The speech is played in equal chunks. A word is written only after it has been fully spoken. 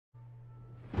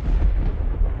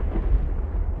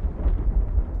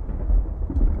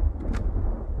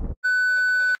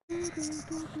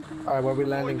Alright, where are we Avoid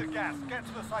landing? the gas. Get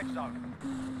to the safe zone.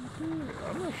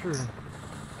 I'm not sure.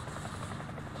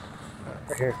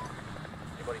 Right here.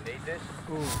 Anybody need this?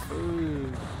 Oh,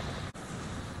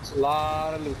 It's a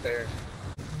lot of loot there.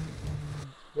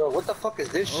 Yo, what the fuck is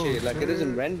this shit? Like, it doesn't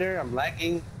shit. render, I'm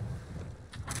lagging.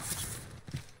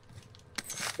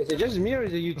 Is it just me or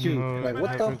is it you too? No, Like, it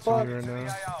what the happened to me fuck? right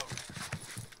now.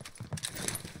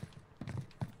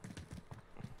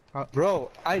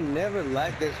 Bro, I never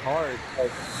lagged this hard. Like,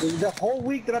 the whole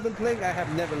week that I've been playing, I have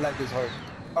never lagged this hard.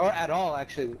 Or at all,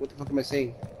 actually. What the fuck am I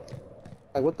saying?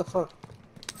 Like, what the fuck?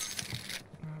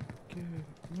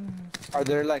 Are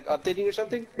they like updating or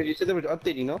something? Cause you said they were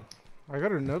updating, no? I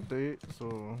got an update,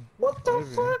 so What the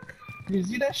maybe. fuck? You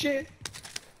see that shit?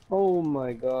 Oh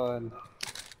my god.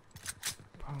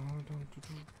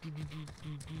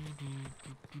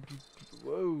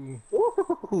 Whoa.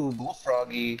 Ooh,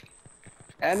 bullfroggy.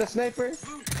 And a sniper?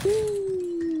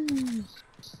 Woo.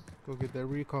 Go get that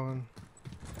recon.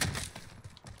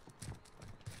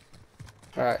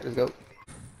 Alright, let's go.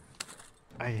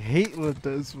 I hate what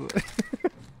does, but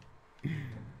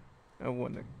I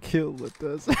want to kill what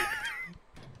does.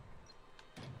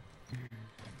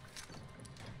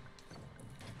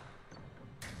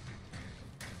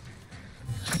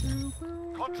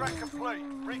 Contract complete.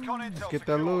 Recon intel. Get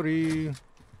that loadie. Enemy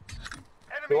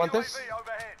You want UAV this?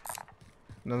 overhead.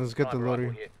 Now let's get the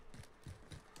loadie.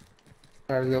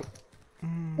 Alright, let's go.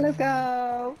 Let's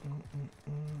go.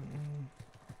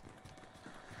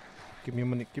 Give me your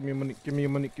money, give me your money, give me your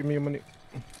money, give me your money.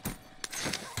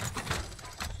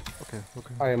 Okay,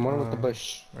 okay. I am one with the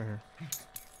bush. Right here.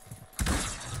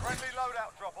 Friendly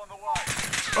loadout drop on the way.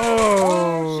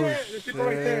 Oh, shit! There's people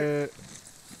right there.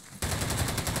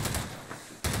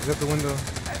 Is that the window?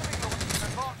 Enemy launching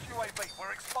advanced UAV.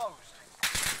 We're exposed.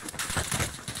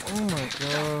 Oh my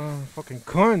god, fucking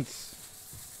cunts.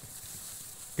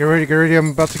 Get ready, get ready. I'm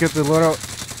about to get the loadout.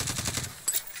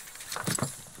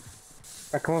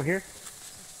 Alright, come on here.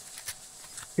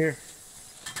 Here.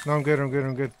 No, I'm good, I'm good,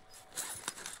 I'm good.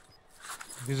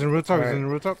 He's in the rooftop, he's in the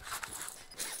rooftop.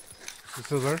 He's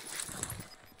still there?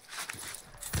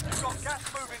 You've got gas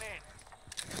moving in.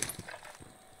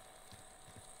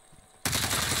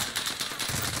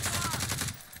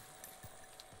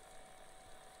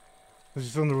 Is he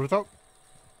still in the rooftop?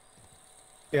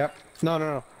 Yep. No,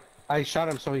 no, no. I shot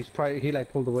him, so he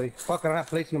like pulled away. Fuck, I don't have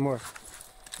place no more.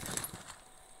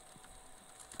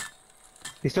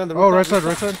 He's still on the Oh, rooftop.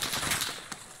 right side, right side.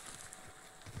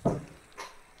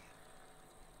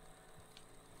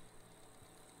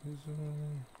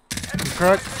 He's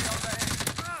cracked.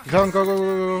 He's down, go, go, go,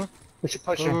 go, go. We should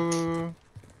push Go, him. go, go, go.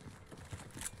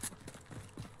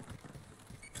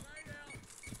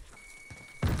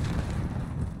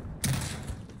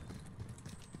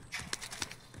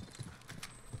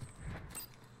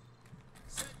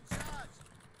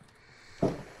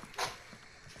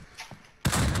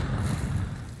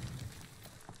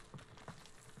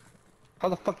 How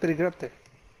the fuck did he get up there?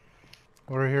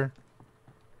 Over here.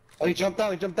 Oh, he jumped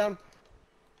down, he jumped down.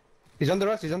 He's under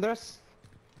us, he's under us.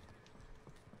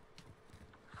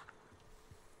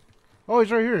 Oh,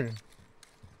 he's right here.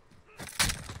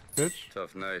 Bitch.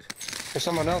 Tough night. There's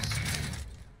someone else.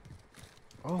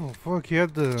 Oh, fuck, he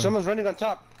had the... Someone's running on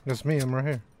top. That's me, I'm right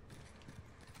here.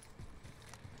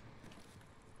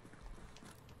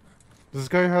 This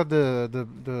guy had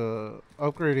the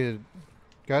upgraded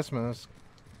gas mask.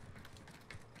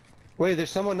 Wait,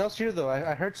 there's someone else here though.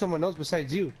 I heard someone else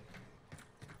besides you.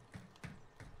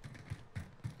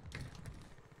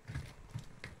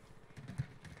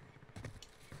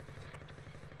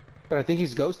 But I think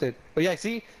he's ghosted. But yeah, I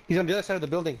see. He's on the other side of the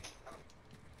building.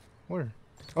 Where?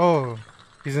 Oh,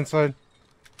 he's inside.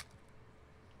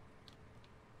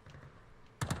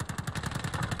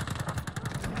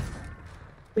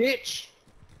 Bitch!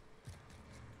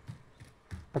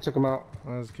 I took him out.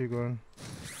 Let's keep going.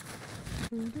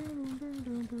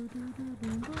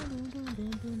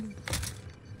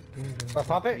 I'll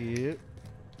pop it? Yep.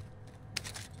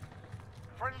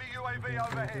 Friendly UAV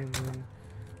overhead.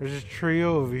 There's this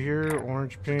trio over here,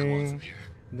 orange ping.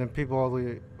 And then people all the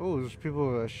way. Oh, there's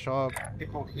people at a shop.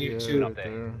 People here Yeah, too. right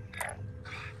there.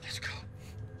 Let's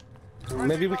go.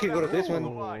 Maybe we can go to this one.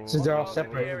 Oh, Since they're all load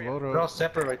separate. up. They're all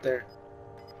separate right there.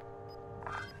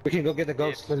 We can go get the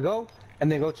ghosts. Let's go. And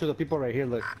then go to the people right here,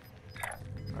 look.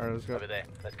 Alright, let's go. Over there.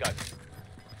 Let's go.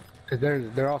 Cause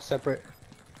they're all separate.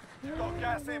 You've got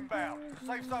gas inbound.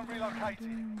 Safe zone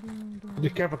relocated. Be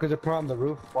careful cause they're probably on the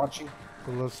roof watching.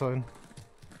 The left side.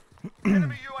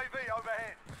 Enemy UAV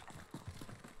overhead.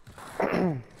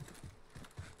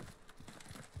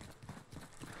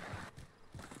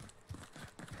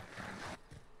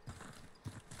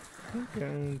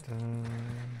 Weekend time.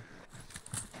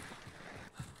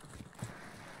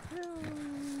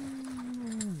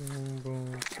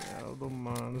 Yeah, don't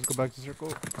mind. Let's go back to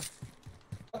circle.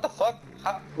 What the fuck?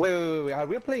 Wait. Are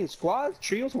we playing squads,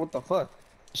 trios? What the fuck?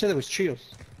 You said it was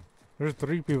trios. There's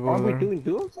 3 people Aren't we there. doing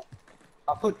duos?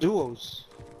 I'll put duos.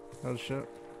 Oh shit.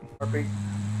 Perfect.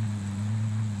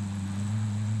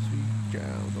 Sweet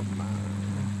child of mine.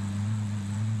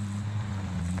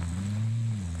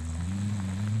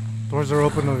 Doors are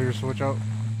open over here, so watch out.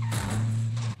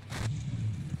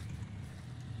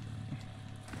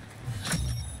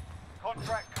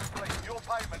 Contract complete. Your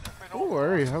payment has been Oh, I authorized.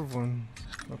 already have one.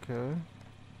 Okay.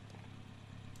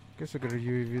 Guess I got a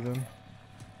UAV then.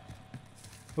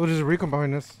 Oh, there's a recon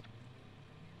behind us.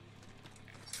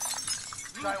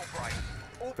 Jailbreak.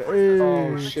 All Hey. prisoners Oh,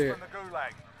 released shit. from the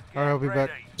gulag. Alright, I'll be Get back.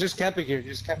 ready. Just camping here.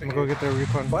 Just I'm camping gonna go here. get the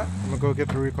recon. What? I'm gonna go get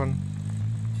the recon.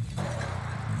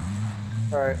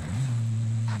 Alright.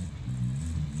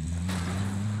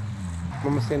 I'm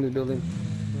gonna stay in the building.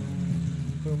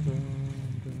 Move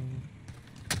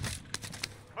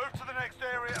to the next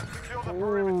area and secure the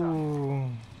perimeter. Ooh.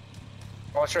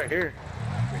 Oh, it's right here.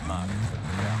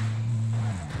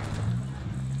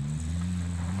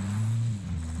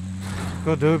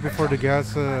 Go do it before the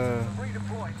gas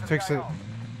Redeploy to takes the it. AO.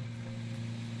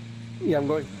 Yeah, I'm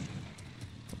going.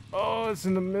 Oh, it's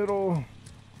in the middle.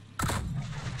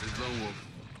 There's Lone Wolf.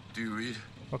 Do you read?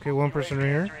 Okay, one person right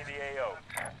here. Entering the AO.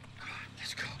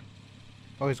 Let's go.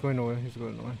 Oh, he's going away. He's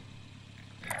going away.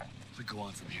 We go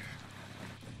on from here.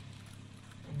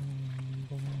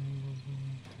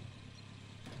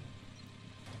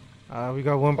 We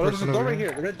got one Oh, there's a person door over right here.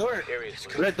 here. The red door.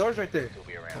 The red door's right there.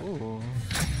 Ooh,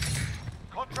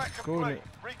 Contract Go complete.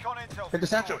 Recon intel. Hit the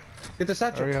satchel. Hit the I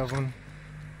satchel. already have one.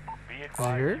 Be Is it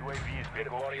advised, here? UAV is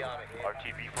bingo.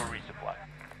 RTB for resupply.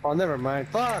 Oh, never mind.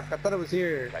 Fuck, I thought it was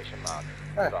here. Station mark.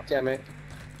 Ah, damn it.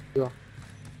 Go.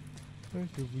 Where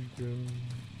did we go? You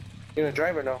gonna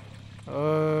drive or no?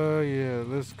 Yeah,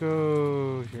 let's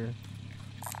go here.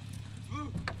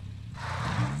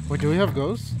 Wait, do we have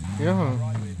ghosts? Yeah.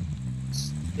 Huh?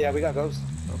 Yeah, we got ghosts.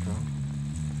 Okay.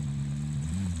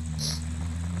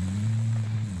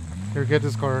 Here, get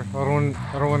this car. I don't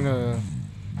want to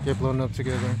get blown up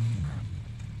together.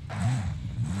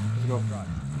 Let's go.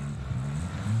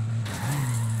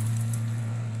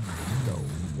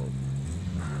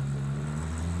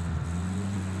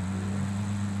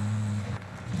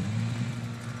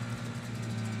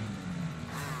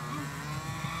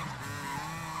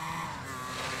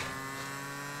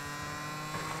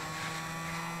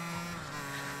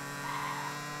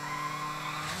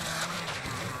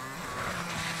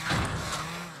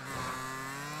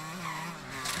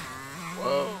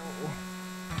 Whoa.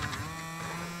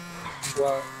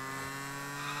 What?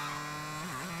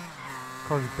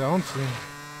 Car's bouncing.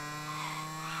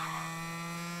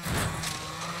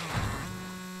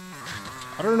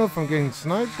 I don't know if I'm getting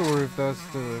sniped or if that's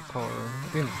the car. I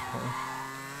think it's the car.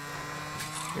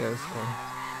 Yeah, it's the car.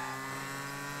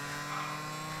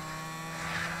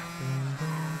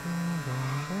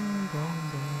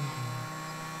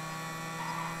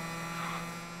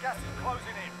 Gas is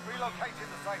closing in. Relocating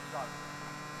the safe zone.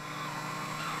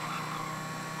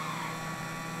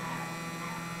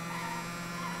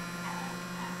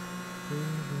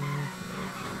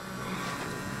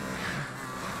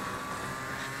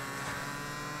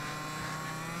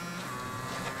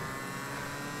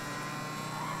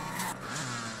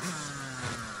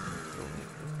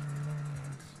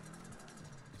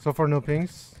 So far, no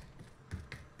pings.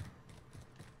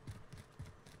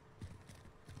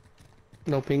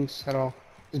 No pings at all.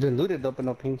 It's been looted though, but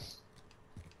no pings.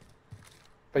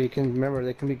 But you can remember,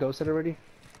 they can be ghosted already.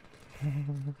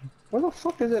 Where the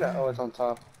fuck is it at? Oh, it's on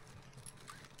top.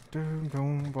 Boom,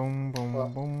 boom, boom, boom,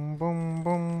 What? boom, boom,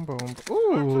 boom, boom. Move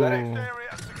to the next Ooh. area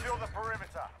and secure the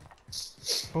perimeter.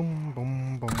 Boom,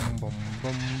 boom, boom, boom,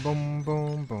 boom, boom,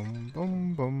 boom, boom,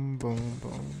 boom, boom, boom,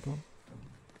 boom, boom.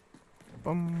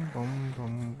 Boom, boom,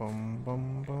 boom, boom,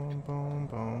 boom, boom, boom,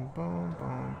 boom, boom, boom,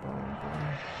 boom, boom.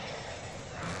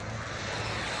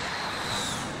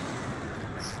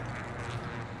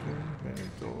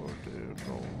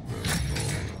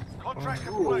 Contract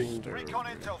complete. Recon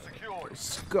intel secured.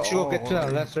 Skull. Should go get to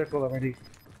that left circle already.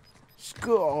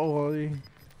 Skull. You've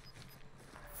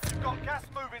got gas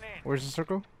moving in. Where's the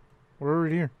circle? We're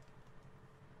already here.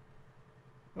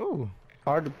 Oh.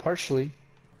 Hard to partially.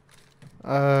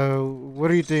 What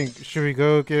do you think? Should we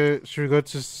go to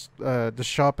the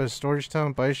shop at Storage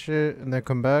Town, buy shit, and then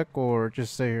come back, or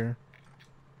just stay here?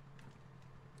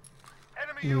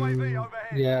 Enemy UAV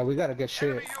overhead. Yeah, we gotta get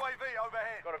Enemy shit. UAV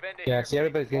overhead. Got a vendor Yeah, here. see,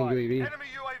 everybody's getting UAV. Enemy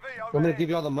UAV Want me to give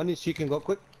you all the money so you can go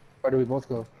quick? Or do we both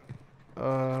go?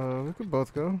 We could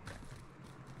both go.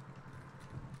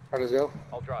 Alright, let's go.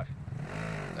 I'll drive.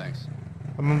 Thanks.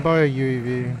 I'm gonna buy a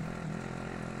UAV.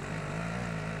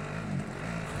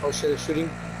 Oh shit, they're shooting.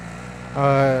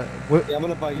 Yeah, Yeah, I'm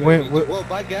gonna buy UAV. When- Well,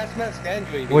 buy gas mask and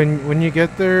UAV. when you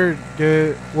get there,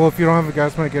 well, if you don't have a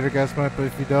gas mask, get a gas mask. But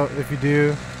if you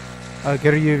do,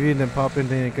 get a UAV and then pop in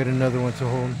and get another one to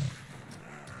hold.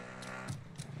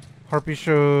 Harpy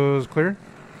shows clear.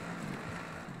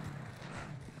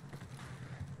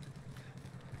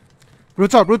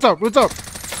 Roots up, roots up, roots up.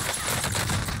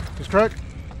 He's cracked.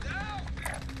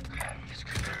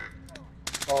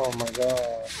 Oh my god.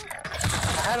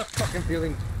 I had a fucking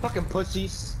feeling. Fucking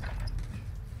pussies.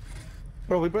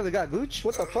 Bro, we barely got Gooch?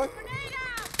 What the fuck?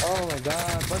 Oh my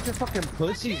god, bunch of fucking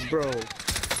pussies, bro.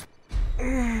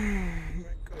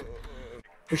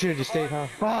 We should've just stayed, huh?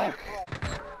 Fuck!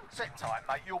 Sit tight,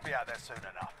 mate. You'll be out there soon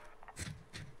enough.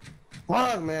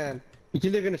 Fuck, man. You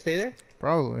think they're gonna stay there?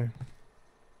 Probably.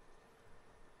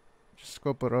 Just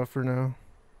scope it off for now.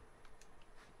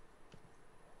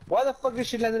 Why the fuck is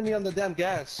she landing me on the damn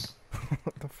gas?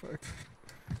 What the fuck?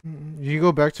 You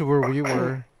go back to where we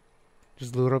were.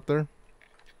 Just loot up there.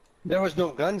 There was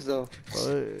no guns though.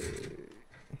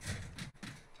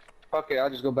 Okay, I'll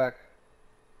just go back.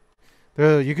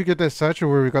 You could get that satchel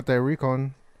where we got that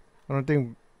recon. I don't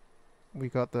think we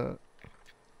got that.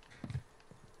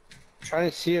 Trying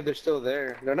to see if they're still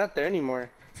there. They're not there anymore.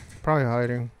 Probably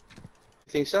hiding.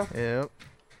 You think so? Yep.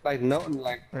 Like no,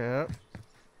 like. Yep.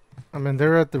 I mean,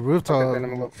 they're at the rooftop then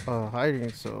I'm gonna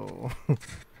hiding, so...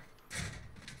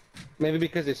 Maybe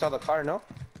because they saw the car, no?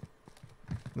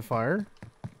 The fire?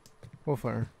 What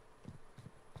fire?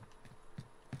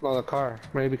 No, the car.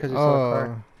 Maybe because they saw the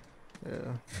car.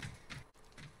 Yeah.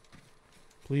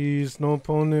 Please, no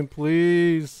opponent,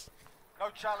 please. No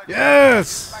challenge.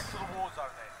 Yes! Back to the war zone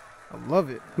then. I love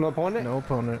it. No opponent? No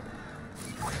opponent.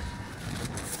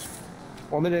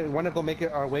 Want to go make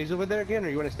it our ways over there again, or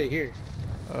you want to stay here?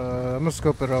 I'm gonna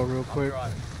scope it out real quick.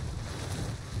 Drive.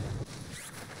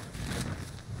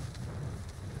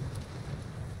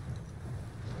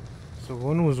 So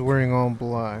one was wearing all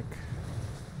black.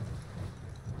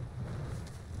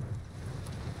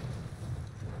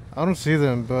 I don't see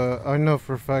them, but I know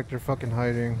for a fact they're fucking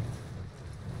hiding.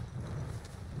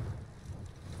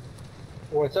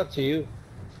 Well, it's up to you.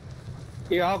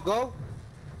 Here, I'll go,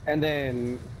 and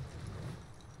then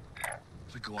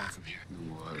We go on from here.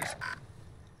 No worries.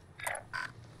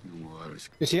 No worries.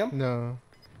 you see him. No.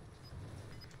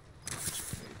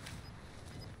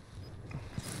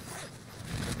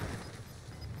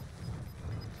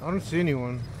 I don't see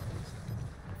anyone.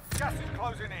 Gas is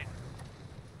closing in.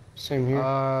 Same here.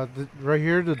 Right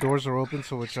here the doors are open,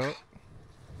 so watch out.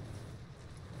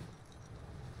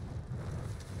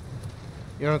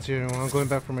 You don't see anyone. I'm going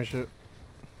back for my shit.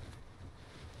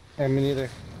 And me neither.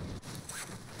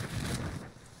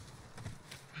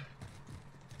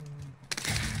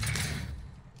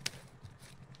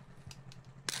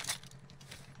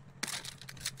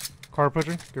 Car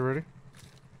pushing. Get ready.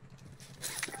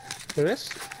 There is?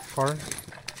 Car.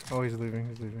 Oh, he's leaving.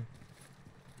 He's leaving.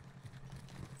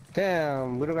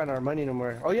 Damn, we don't got our money no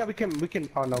more. Oh yeah, we can.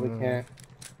 Oh no, we can't.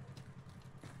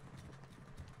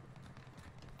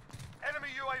 Enemy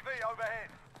UAV overhead.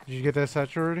 Did you get that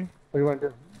satchel already? What do you want to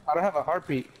do? I don't have a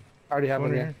heartbeat. I already have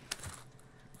one One here.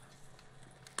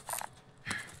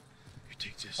 You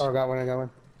take this. Oh, I got one. I got one.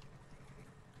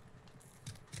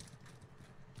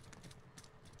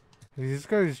 These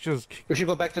guys just... We should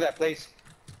go back to that place.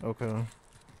 Okay.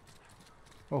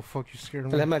 Oh fuck, you scared I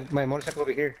me. left my motorcycle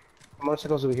over here. My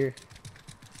motorcycle's over here.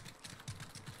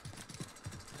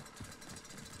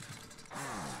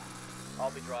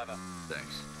 I'll be driver.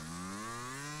 Thanks.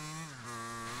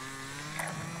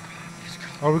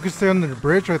 Oh, we could stay under the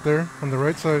bridge right there, on the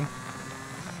right side.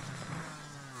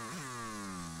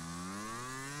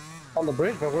 On the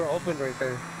bridge, but we're open right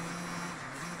there.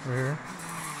 Right here.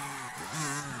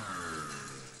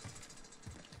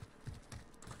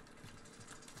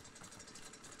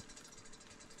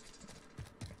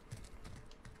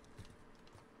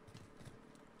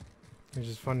 We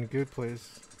just find a good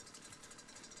place.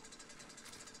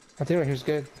 I think right here's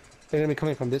good. They're gonna be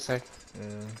coming from this side. Yeah.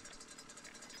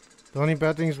 The only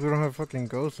bad thing is we don't have fucking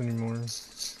ghosts anymore.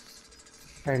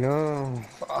 I know.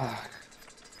 Fuck.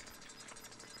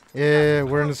 Yeah,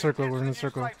 we're in the circle, we're in the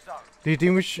circle. Safe zone. Do you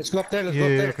think we should... Let's go up there. Let's Yeah, go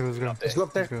up yeah, there. okay, let's go. Let's go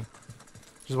up there. Let's go.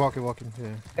 Just walking,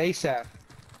 yeah. ASAP.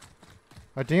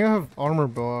 I think I have armor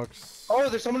blocks. Oh,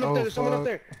 there's someone up Oh, there. There's someone up fuck.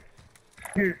 there.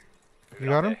 Here. You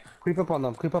got him? Creep up on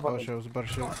them. Creep up on Oh them. shit, I was about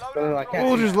to shoot. No, I can't.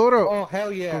 Oh, there's loadout! Oh,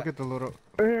 hell yeah. Go get the loadout.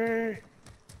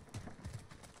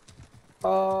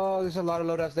 Oh, there's a lot of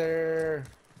loadouts there.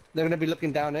 They're gonna be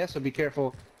looking down there, so be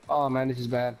careful. Oh man, this is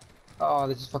bad. Oh,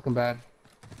 this is fucking bad.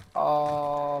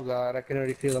 Oh god, I can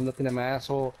already feel them looking at my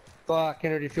asshole. Fuck, I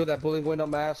can already feel that bullet going up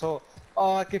my asshole.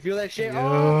 Oh, I can feel that shit.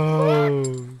 Oh, Yo.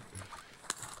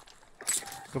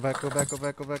 Go back, go back, go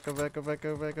back, go back, go back, go back,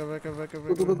 go back, go back, go back, go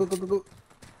back, go, go go, back. go, go, go, go.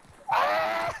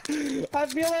 Ah! I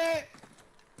feel it.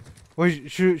 Wait,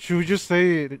 should we just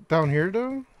stay down here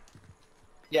though?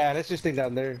 Yeah, let's just stay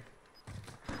down there.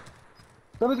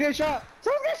 Someone's getting shot.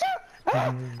 Someone's getting shot. Ah!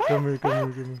 Come here, come here,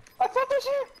 come here. I felt that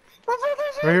shit. I felt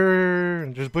that shit. Right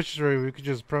here, there's bushes right here. We could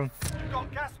just prone. You've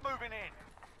got gas moving in.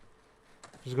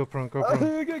 Just go prone, go prone.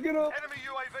 I gotta get up. Enemy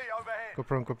UAV overhead. Go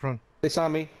prone, go prone. They saw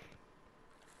me.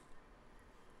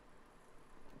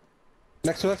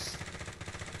 Next to us.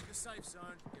 The safe zone.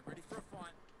 Get ready for a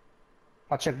fight.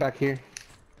 I'll check back here.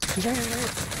 He's right here, right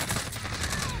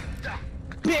here.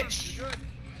 Bitch!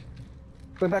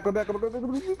 Go back, go back, go back, go back,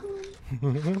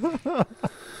 go back.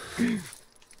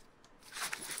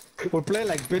 We're playing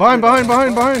like bitches.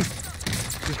 Behind!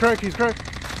 He's cracked, he's cracked.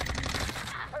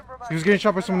 He was getting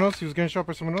shot by someone else, he was getting shot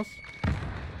by someone else.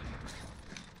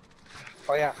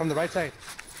 Oh yeah, from the right side.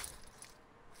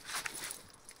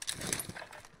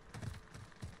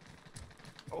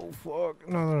 Oh fuck.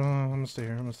 No, I'm gonna stay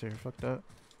here, fuck that.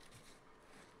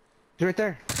 He's right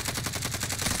there.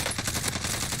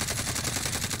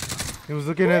 He was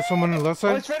looking at someone on the left Oh,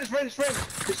 side. his friend, his friend, his friend.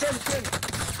 His friend, his friend.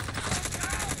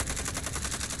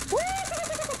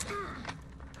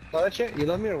 Oh, that shit? You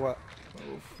love me or what?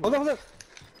 Hold on, hold on.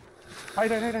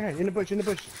 Hide. In the bush, in the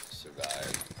bush.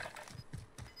 Survive.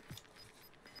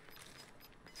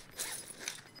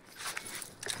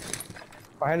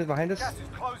 Behind us. Gas is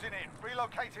closing in.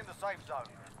 Relocating the safe zone.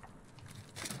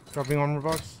 Dropping armor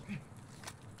box.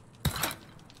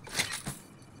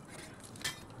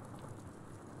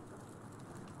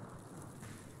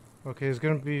 Okay, it's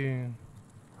gonna be...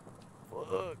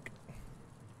 Fuck.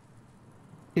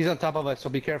 He's on top of us, so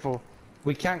be careful.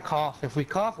 We can't cough. If we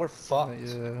cough, we're fucked.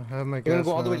 Yeah, I have my You gas wanna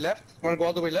go all the way mask. left? You wanna go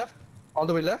all the way left? All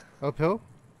the way left? Uphill?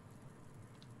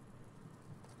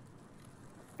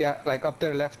 Yeah, like up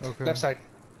there left. Okay. Left side.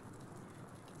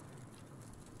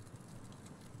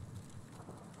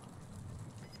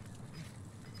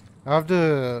 I have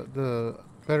the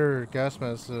better gas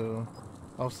mask, so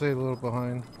I'll stay a little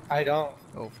behind. I don't.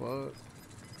 Oh fuck.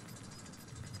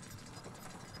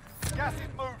 Gas is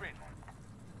moving.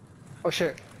 Oh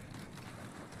shit.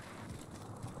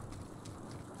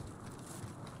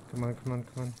 Come on. Want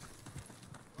to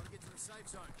get to the safe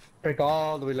zone. Break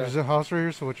all the way left. There's a house right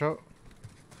here, so watch out.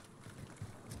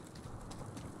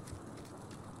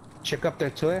 Check up there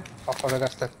too, eh? Oh fuck, I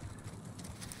got stuck.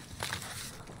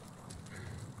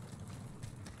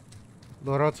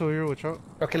 Lorato here, watch out.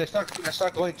 Okay, let's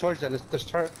start going towards that. Let's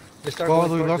start Go all going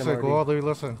the way towards left them side, go already. all the way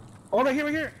left side. Oh, right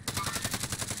here.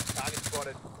 Target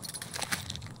spotted.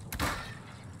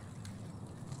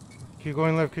 Keep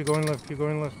going left.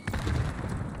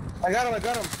 I got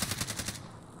him.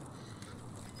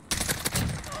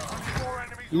 Four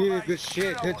enemies Yeah, remain. good shit,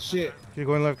 You know good what to shit. do.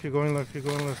 Keep going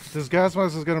left. This gas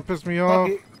mask is gonna piss me Fuck off.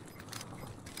 it.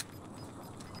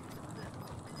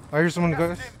 I hear someone, Gas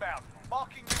guys. is inbound.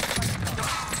 Marking new safe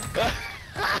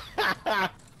zone.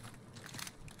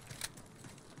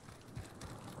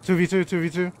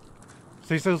 2v2.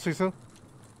 Stay still.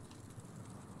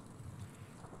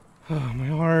 Oh, my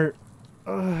heart.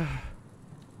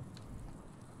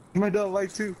 My dog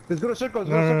like too. Let's go to circle.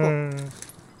 No.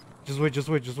 Just wait.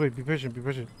 Be patient.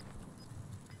 Alright,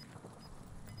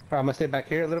 I'm gonna stay back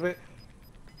here a little bit.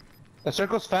 The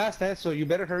circle's fast, eh? So you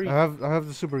better hurry. I have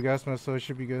the super gas mask, so it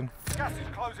should be good. Gas is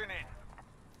closing in.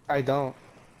 I don't.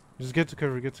 Just get to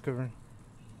cover.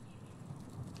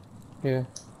 Yeah.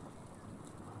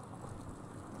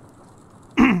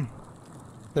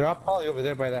 They're all probably over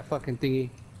there by that fucking thingy.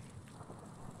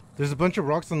 There's a bunch of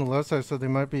rocks on the left side, so they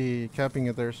might be capping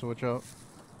it there, so watch out.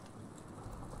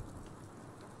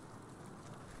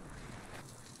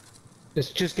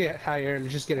 Let's just get higher.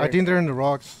 Let's just get I higher. think they're in the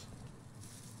rocks.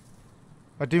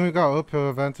 I think we got uphill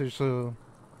advantage, so...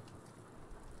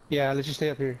 Yeah, let's just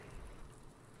stay up here.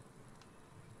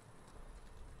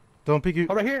 Don't pick you...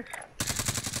 Oh, right here.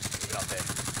 Move it up there.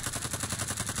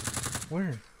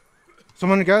 Where?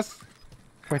 Someone in gas?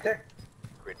 Right there.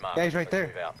 Grid mark. Yeah, he's right Let's there.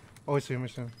 move out. Oh, I see him.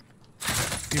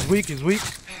 He's weak.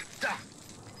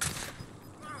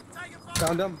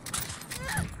 Found him.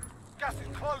 Gas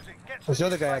is closing. Get to There's the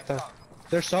other new guy safe out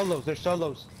there. zone. They're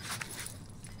solos.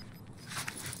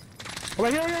 Oh,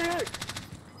 right here.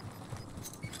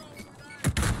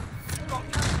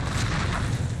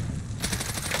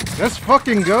 Let's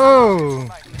fucking go!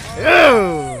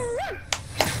 Ew!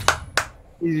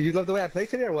 You love the way I play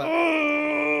today or what?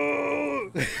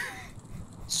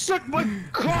 Suck my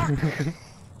cock!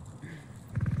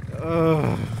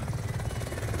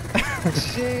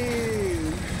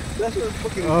 Shit! That's what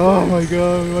fucking. Oh my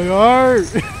god, my heart!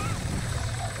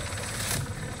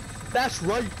 That's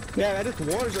right. Yeah, that is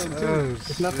Warzone too. Oh,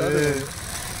 it's not the other shit.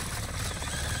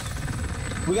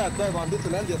 one. We got dub on this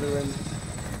one and the other one.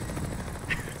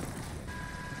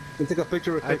 Can take a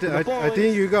picture with I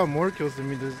think you got more kills than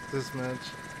me this match.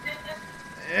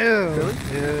 Ew. Really?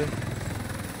 Yeah.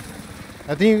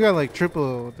 I think you got like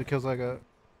triple the kills I got.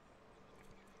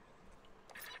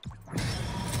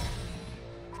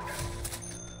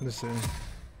 Listen.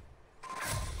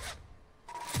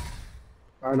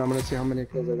 Alright, I'm gonna see how many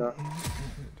kills I got.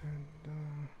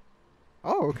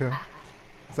 Oh, okay.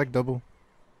 It's like double.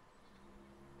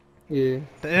 Yeah.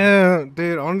 Damn,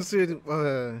 dude. Honestly,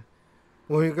 when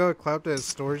we got clapped at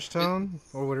Storage Town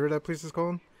or whatever that place is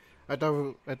called, I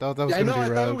thought that was Yeah, I gonna know. be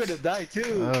I thought we were raps. gonna die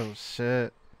too. Oh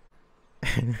shit.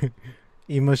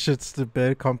 Emo shits to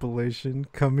bed compilation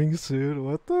coming soon.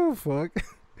 What the fuck?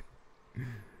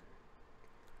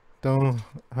 Don't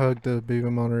hug the baby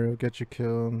monorail. Get you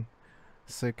killed.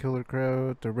 Sick killer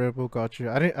crowd. The Red Bull got you.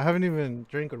 I haven't even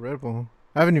drank a Red Bull.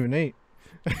 I haven't even ate.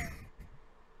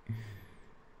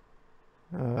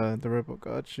 The Red Bull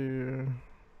got you.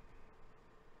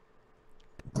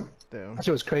 Damn. That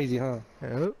shit was crazy, huh?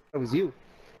 Yep. That was you.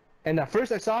 And at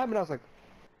first I saw him and I was like,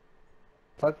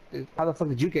 "Fuck! How the fuck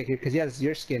did you get here? Because he has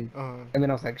your skin." And then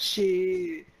I was like,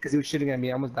 "Shit!" Because he was shooting at me.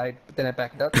 I almost died, but then I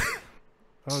backed up.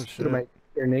 Oh Threw shit. my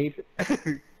grenade.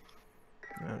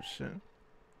 Oh shit.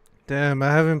 Damn,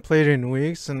 I haven't played in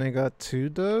weeks and I got 2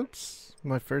 dubs.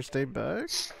 My first day back.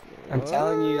 I'm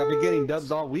telling you, I've been getting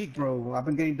dubs all week, bro. I've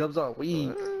been getting dubs all week.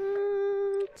 What?